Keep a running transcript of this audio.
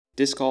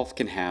Disc golf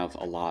can have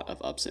a lot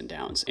of ups and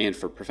downs, and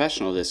for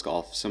professional disc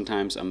golf,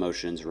 sometimes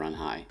emotions run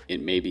high.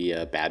 It may be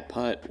a bad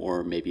putt,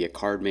 or maybe a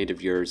card made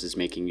of yours is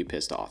making you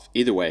pissed off.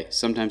 Either way,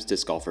 sometimes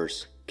disc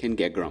golfers can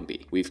get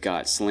grumpy. We've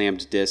got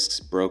slammed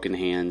discs, broken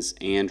hands,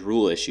 and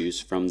rule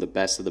issues from the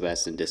best of the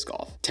best in disc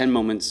golf. 10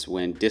 moments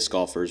when disc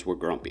golfers were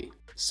grumpy.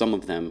 Some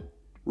of them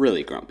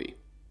really grumpy.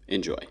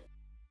 Enjoy.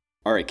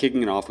 Alright,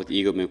 kicking it off with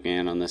Nikko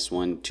McBeth on this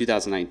one,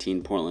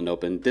 2019 Portland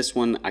Open. This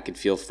one I could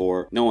feel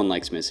for. No one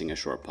likes missing a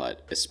short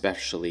putt,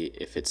 especially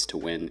if it's to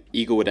win.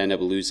 Nikko would end up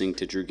losing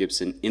to Drew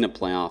Gibson in a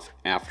playoff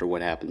after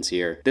what happens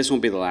here. This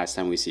won't be the last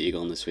time we see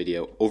Nikko in this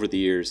video. Over the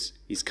years,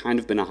 he's kind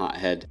of been a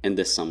hothead, and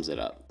this sums it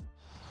up.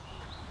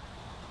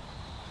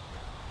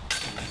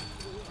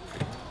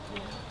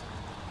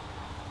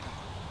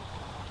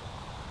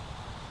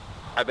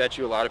 I bet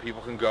you a lot of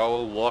people can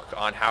go look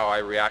on how I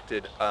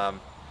reacted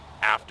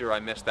after I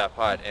missed that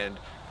putt, and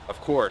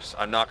of course,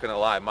 I'm not gonna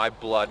lie, my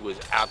blood was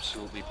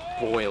absolutely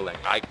boiling.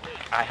 I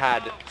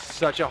had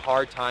such a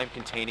hard time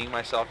containing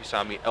myself. You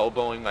saw me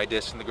elbowing my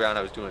disc in the ground.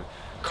 I was doing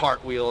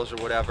cartwheels or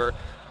whatever,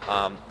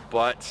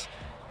 but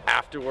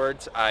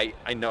afterwards, I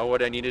know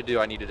what I needed to do.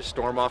 I needed to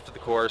storm off to the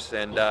course,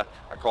 and I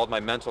called my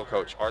mental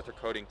coach, Arthur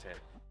Codington.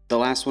 The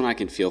last one I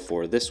can feel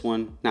for. This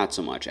one, not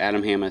so much.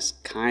 Adam Hammes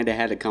kinda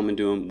had it coming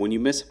to him. When you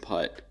miss a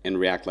putt and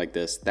react like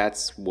this,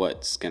 that's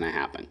what's gonna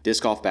happen.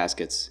 Disc golf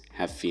baskets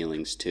have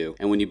feelings too.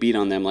 And when you beat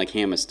on them like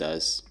Hammes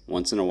does,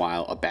 once in a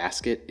while, a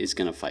basket is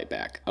gonna fight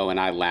back. Oh, and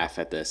I laugh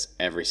at this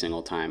every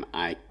single time.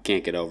 I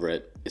can't get over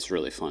it. It's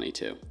really funny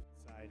too.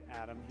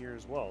 Adam here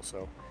as well,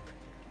 so.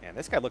 Man,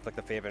 this guy looked like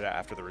the favorite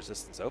after the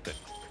Resistance Open.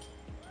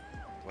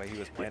 The way he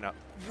was playing up.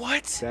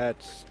 What?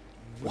 That's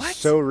What?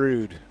 so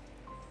rude.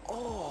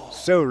 Oh.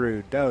 So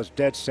rude. That was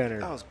dead center.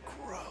 That was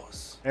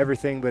gross.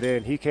 Everything but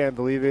in. He can't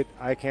believe it.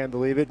 I can't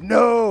believe it.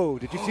 No!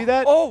 Did you see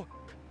that? Oh!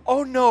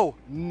 Oh no!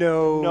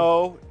 No.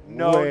 No!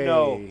 No! way.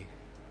 No!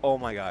 Oh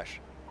my gosh!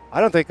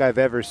 I don't think I've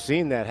ever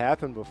seen that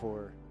happen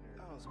before.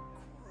 That was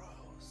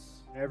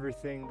gross.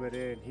 Everything but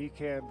in. He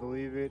can't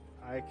believe it.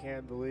 I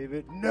can't believe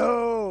it.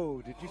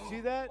 No! Did you see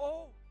that?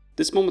 Oh.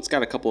 This moment's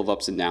got a couple of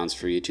ups and downs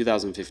for you.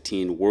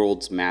 2015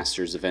 World's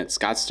Masters event,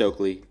 Scott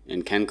Stokely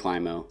and Ken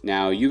Climo.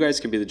 Now, you guys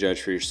can be the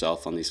judge for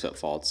yourself on these foot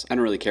faults. I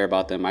don't really care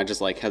about them. I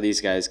just like how these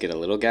guys get a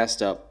little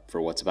gassed up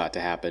for what's about to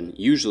happen.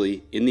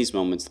 Usually, in these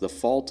moments, the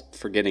fault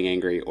for getting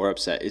angry or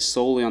upset is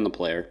solely on the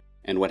player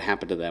and what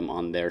happened to them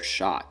on their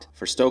shot.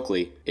 For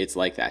Stokely, it's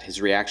like that. His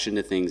reaction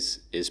to things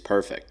is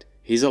perfect.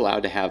 He's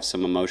allowed to have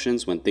some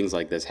emotions when things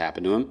like this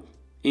happen to him,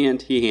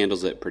 and he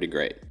handles it pretty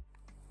great.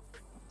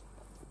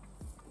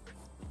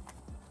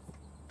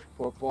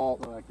 Foot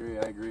fault. I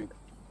agree.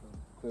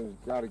 You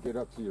got to get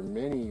up to your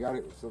mini. You got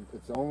to. So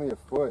it's only a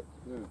foot.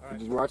 Yeah. Right.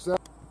 Did you watch that?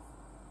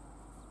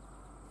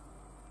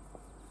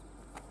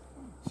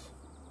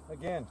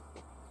 Again.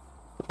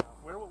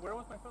 Where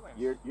was my foot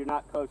landing? You're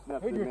not close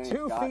enough to the mini, You're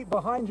 2 Scott. feet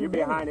behind your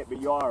You're behind it,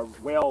 but you are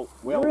well.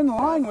 You're in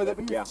line with it,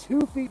 but you're yeah.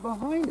 2 feet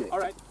behind it. All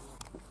right.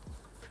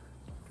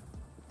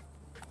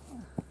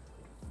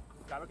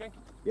 That okay?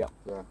 Yeah.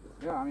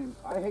 Yeah, I mean,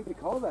 I hate to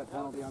call that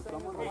penalty on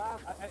someone. Hey,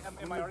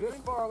 am I arguing?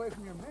 This far away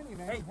from your mini,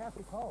 man, you have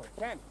to call it.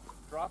 Ken,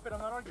 drop it. I'm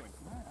not arguing.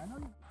 I know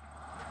you.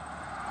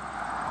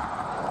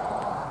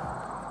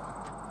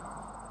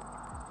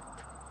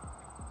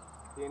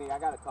 Danny, I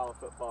got to call a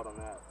foot fault on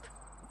that.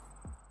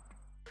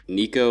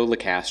 Nikko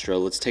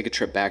Lacastro, let's take a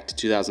trip back to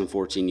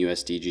 2014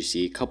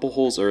 USDGC. A couple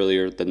holes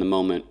earlier than the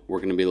moment we're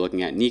going to be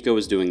looking at. Nikko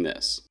is doing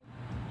this.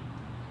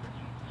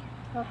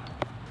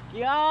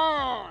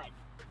 God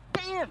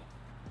damn!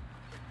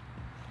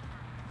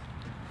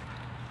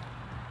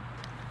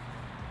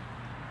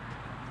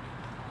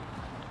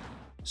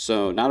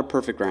 So, not a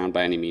perfect round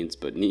by any means,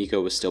 but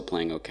Nikko was still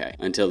playing okay.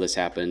 Until this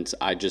happens,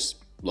 I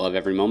just love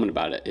every moment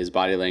about it. His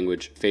body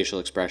language, facial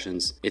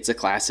expressions. It's a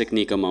classic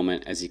Nikko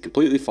moment as he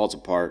completely falls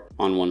apart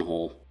on one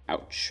hole.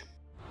 Ouch.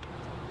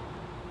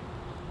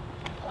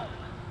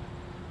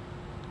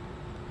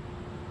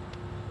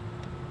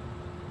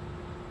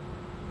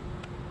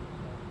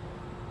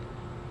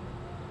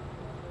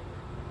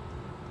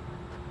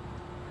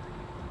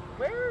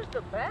 Where's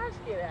the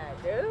basket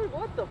at, dude?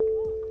 What the?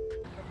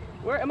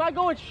 Where am I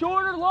going,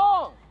 short or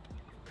long?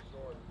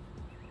 Short.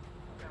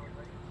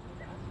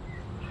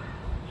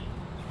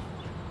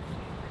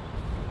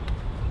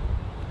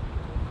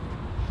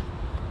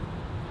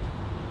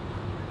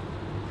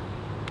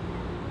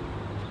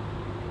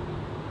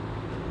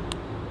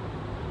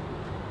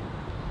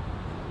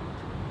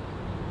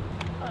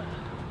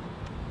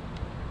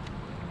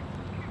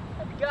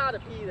 I've got to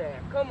be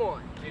there. Come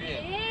on. Get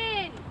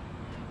in.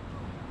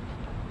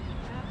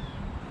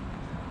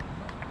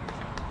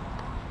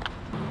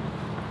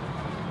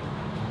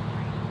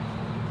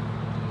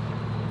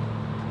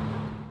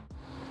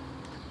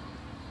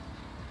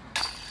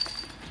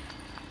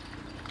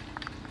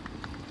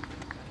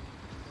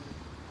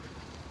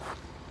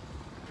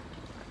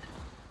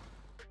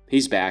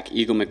 He's back,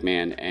 Nikko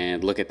McBeth,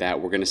 and look at that.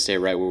 We're going to stay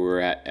right where we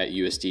were at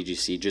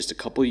USDGC just a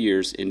couple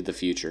years into the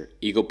future.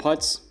 Nikko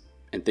putts,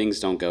 and things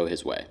don't go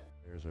his way.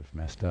 Players have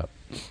messed up.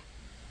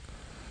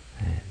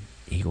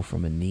 Eagle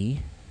from a knee.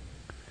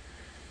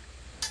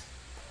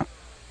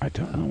 I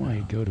don't know why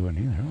he'd go to a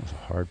knee. That was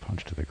a hard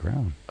punch to the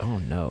ground. Oh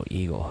no,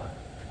 Eagle.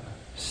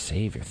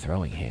 Save your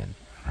throwing hand.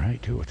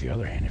 Right, do it with the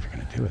other hand if you're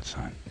going to do it,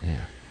 son.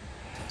 Yeah.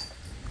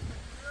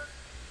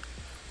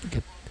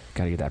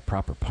 Gotta get that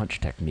proper punch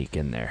technique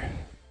in there.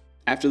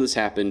 After this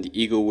happened,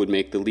 Eagle would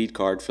make the lead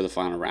card for the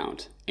final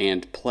round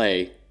and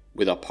play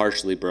with a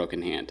partially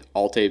broken hand.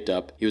 All taped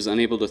up, he was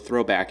unable to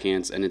throw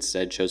backhands and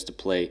instead chose to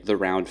play the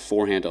round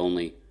forehand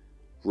only,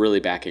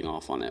 really backing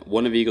off on it.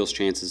 One of Eagle's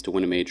chances to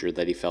win a major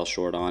that he fell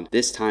short on,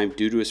 this time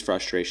due to his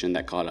frustration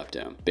that caught up to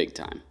him, big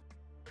time.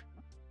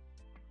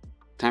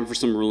 Time for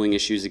some ruling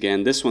issues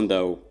again. This one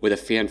though, with a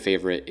fan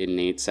favorite in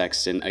Nate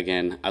Sexton.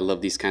 Again, I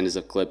love these kinds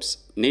of clips.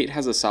 Nate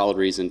has a solid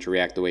reason to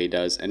react the way he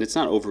does, and it's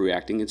not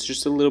overreacting, it's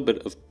just a little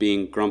bit of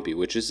being grumpy,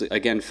 which is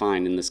again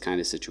fine in this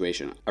kind of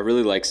situation. I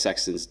really like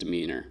Sexton's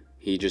demeanor.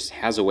 He just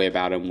has a way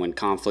about him when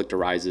conflict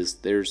arises,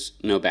 there's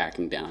no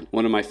backing down.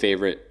 One of my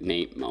favorite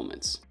Nate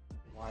moments.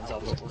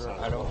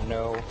 I don't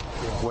know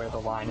where the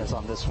line is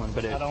on this one,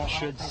 but it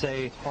should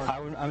say,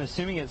 I'm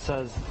assuming it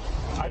says...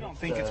 I don't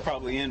think it's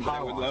probably in, but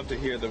I would love to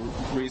hear the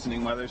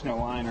reasoning why there's no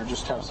line, or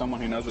just have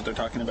someone who knows what they're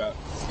talking about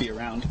be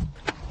around.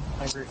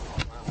 I agree.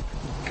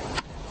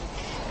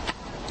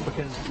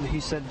 Because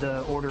he said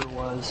the order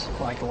was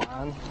like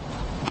line,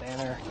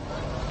 banner,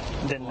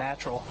 then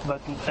natural, but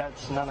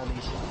that's none of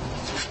these.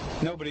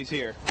 Nobody's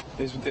here,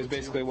 is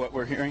basically what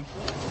we're hearing.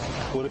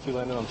 What if you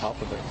landed on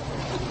top of it?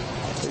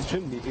 It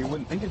shouldn't be. You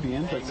wouldn't think it'd be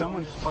in, but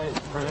someone just play it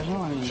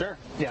professional. I mean, sure.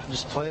 Yeah,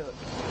 just play it.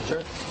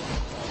 Sure.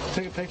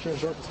 Take a picture and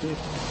show it to Steve.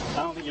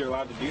 I don't think you're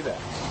allowed to do that.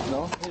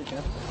 No, yeah, you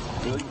can.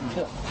 Really?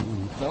 Yeah.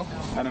 No?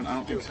 I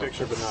don't think so.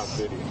 Picture, but not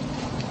video.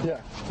 Yeah,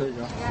 there you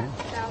go.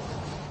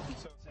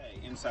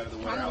 Inside of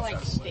the Kind of like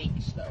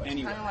steaks, though.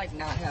 It's kind of like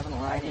not having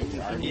a line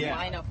and you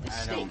line up the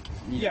steak.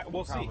 Yeah,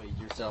 we'll see. Probably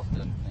yourself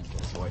didn't think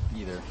this way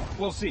either.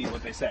 We'll see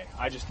what they say.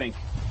 I just think,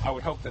 I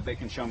would hope that they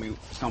can show me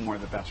somewhere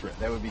that that's written.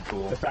 That would be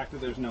cool. The fact that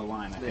there's no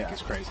line, I think,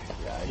 is crazy.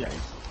 Yeah, I agree.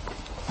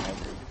 I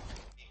agree.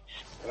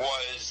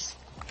 Was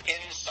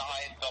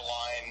inside the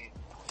line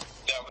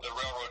that the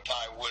railroad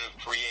tie would have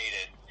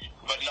created,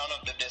 but none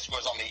of the disc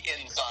was on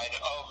the inside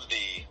of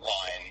the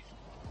line.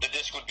 The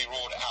disc would be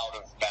ruled out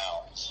of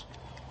bounds.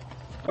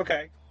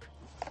 Okay.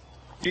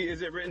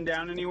 Is it written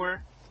down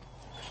anywhere?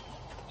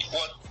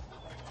 What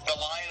the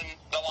line?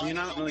 I mean,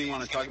 I don't really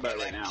want to talk about it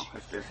right now.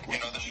 The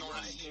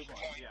shortest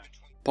point.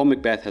 Paul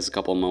McBeth has a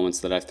couple of moments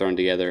that I've thrown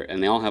together,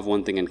 and they all have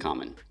one thing in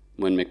common.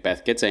 When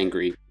McBeth gets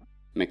angry,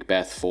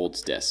 McBeth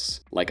folds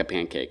discs like a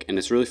pancake. And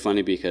it's really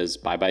funny because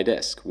bye-bye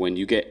disc. When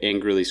you get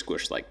angrily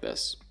squished like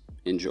this,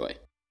 enjoy.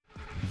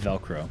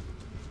 Velcro.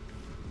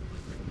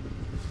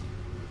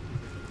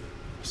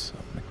 So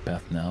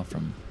McBeth now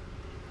from...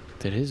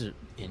 Did his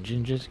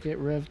engine just get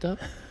revved up?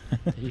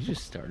 Did he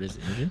just start his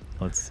engine?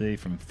 Let's see,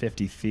 from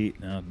 50 feet.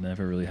 No,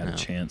 never really had a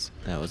chance.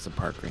 That was the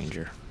park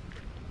ranger.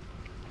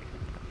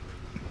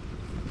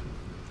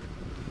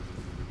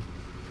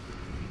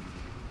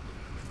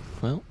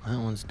 Well, that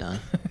one's done.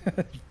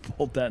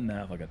 Fold that in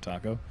half like a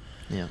taco.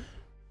 Yeah.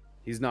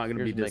 He's not going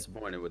to be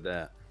disappointed with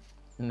that.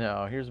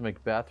 No, here's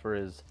McBeth for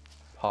his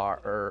par,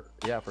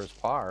 for his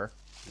par.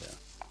 Yeah.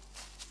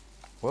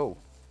 Whoa.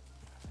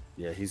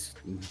 Yeah, he's...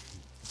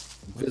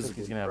 Looks like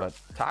he's gonna have a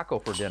taco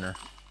for dinner.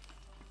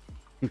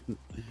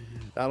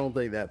 I don't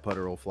think that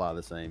putter will fly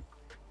the same.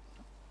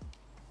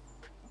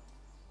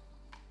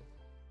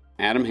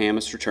 Adam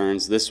Hammes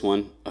returns, this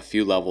one, a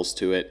few levels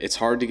to it. It's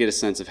hard to get a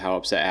sense of how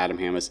upset Adam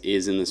Hammes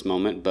is in this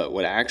moment, but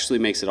what actually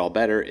makes it all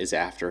better is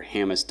after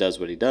Hammes does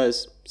what he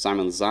does,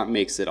 Simon Lizotte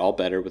makes it all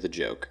better with a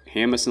joke.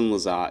 Hammes and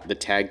Lizotte, the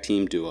tag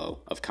team duo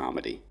of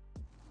comedy.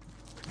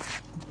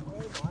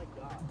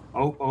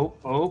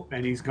 Oh,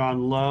 and he's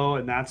gone low,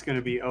 and that's going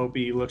to be OB.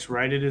 He looks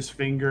right at his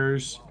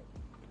fingers.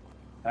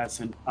 That's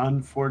an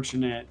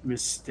unfortunate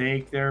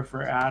mistake there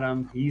for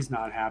Adam. He's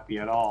not happy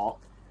at all.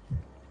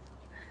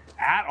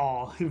 At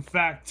all. In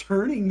fact,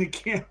 turning the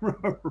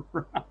camera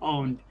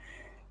around.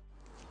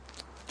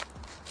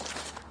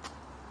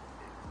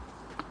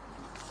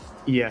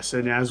 Yes,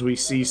 and as we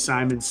see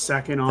Simon's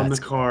second on the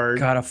card.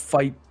 Gotta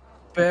fight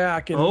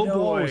back, and oh no,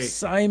 boy,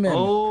 Simon.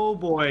 Oh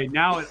boy,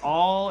 now it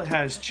all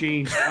has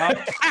changed up.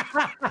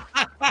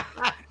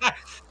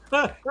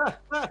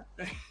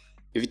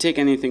 If you take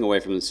anything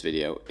away from this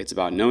video, it's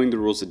about knowing the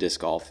rules of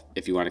disc golf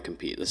if you want to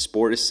compete. The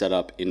sport is set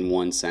up in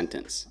one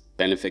sentence.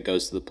 Benefit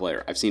goes to the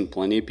player. I've seen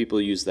plenty of people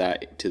use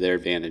that to their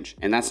advantage,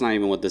 and that's not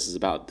even what this is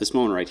about. This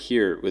moment right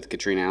here with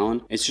Katrina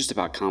Allen, it's just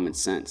about common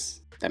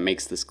sense that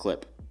makes this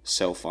clip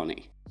so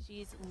funny.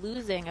 She's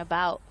losing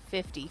about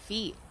 50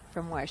 feet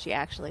from where she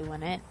actually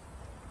went in.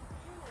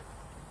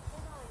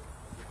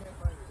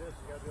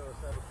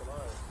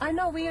 I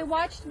know, we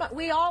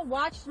all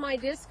watched my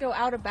disc go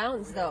out of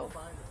bounds though.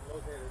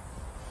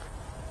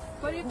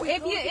 But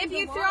if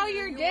you throw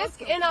your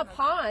disc in a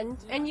pond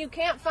and you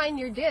can't find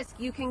your disc,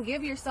 you can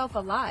give yourself a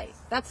lie.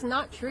 That's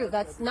not true.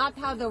 That's not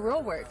how the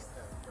rule works.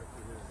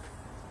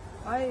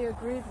 I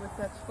agreed with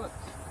that foot.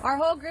 Our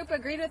whole group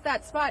agreed with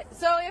that spot.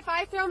 So if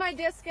I throw my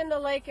disc in the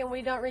lake and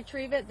we don't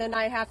retrieve it, then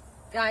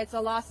it's a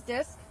lost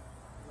disc?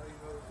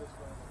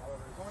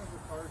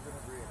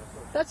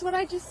 That's what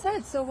I just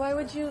said, so why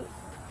would you...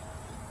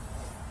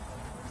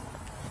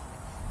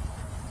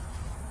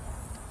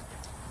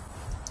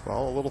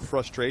 Well, a little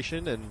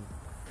frustration and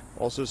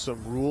also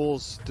some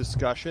rules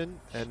discussion,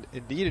 and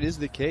indeed it is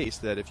the case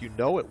that if you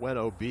know it went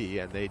OB,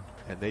 and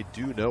they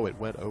do know it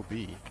went OB.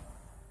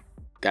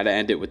 Gotta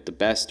end it with the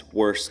best,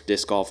 worst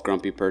disc golf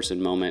grumpy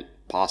person moment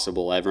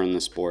possible ever in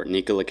the sport.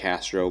 Nikko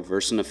Rage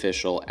versus an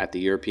official at the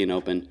European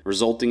Open,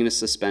 resulting in a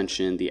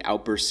suspension. The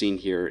outburst scene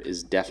here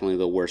is definitely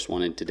the worst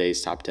one in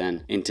today's top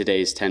 10. In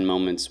today's 10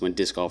 moments when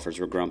disc golfers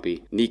were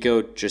grumpy,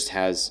 Nikko just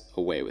has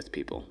a way with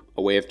people,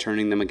 a way of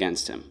turning them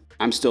against him.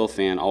 I'm still a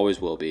fan, always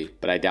will be,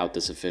 but I doubt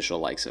this official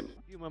likes him.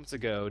 A few moments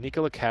ago,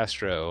 Nikko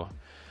Rage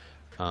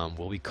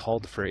will be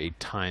called for a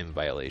time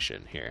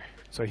violation here.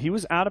 So he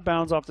was out of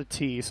bounds off the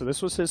tee, so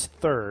this was his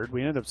third. We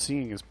ended up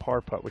seeing his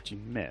par putt, which he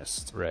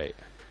missed. Right.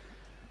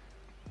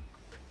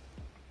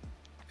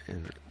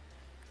 And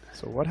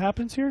so what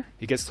happens here?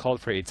 He gets called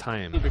for a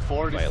time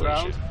before this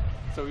violation. round,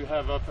 so you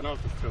have a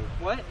penalty through.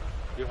 What?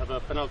 You have a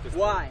penalty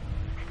through. Why?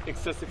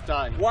 Excessive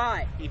time.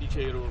 Why?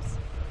 EDJ rules.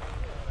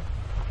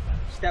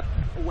 Step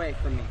away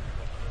from me.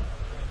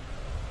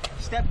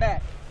 Step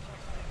back.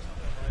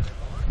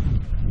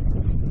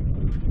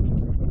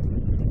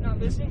 Not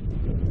listening?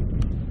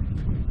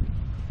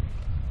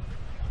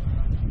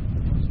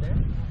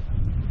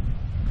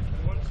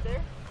 You want to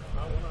stare?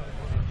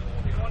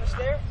 You want to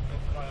stare?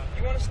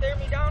 You want to stare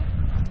me down?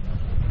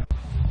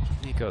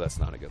 Nikko, that's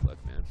not a good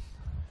look, man.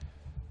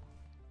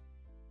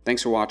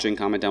 Thanks for watching.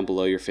 Comment down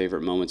below your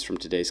favorite moments from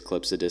today's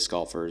clips of disc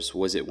golfers.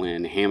 Was it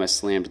when Hama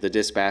slammed the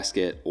disc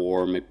basket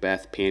or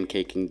McBeth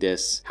pancaking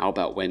discs? How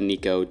about when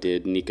Nikko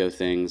did Nikko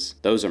things?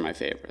 Those are my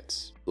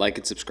favorites. Like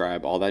and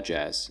subscribe, all that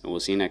jazz, and we'll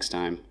see you next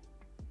time.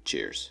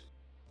 Cheers.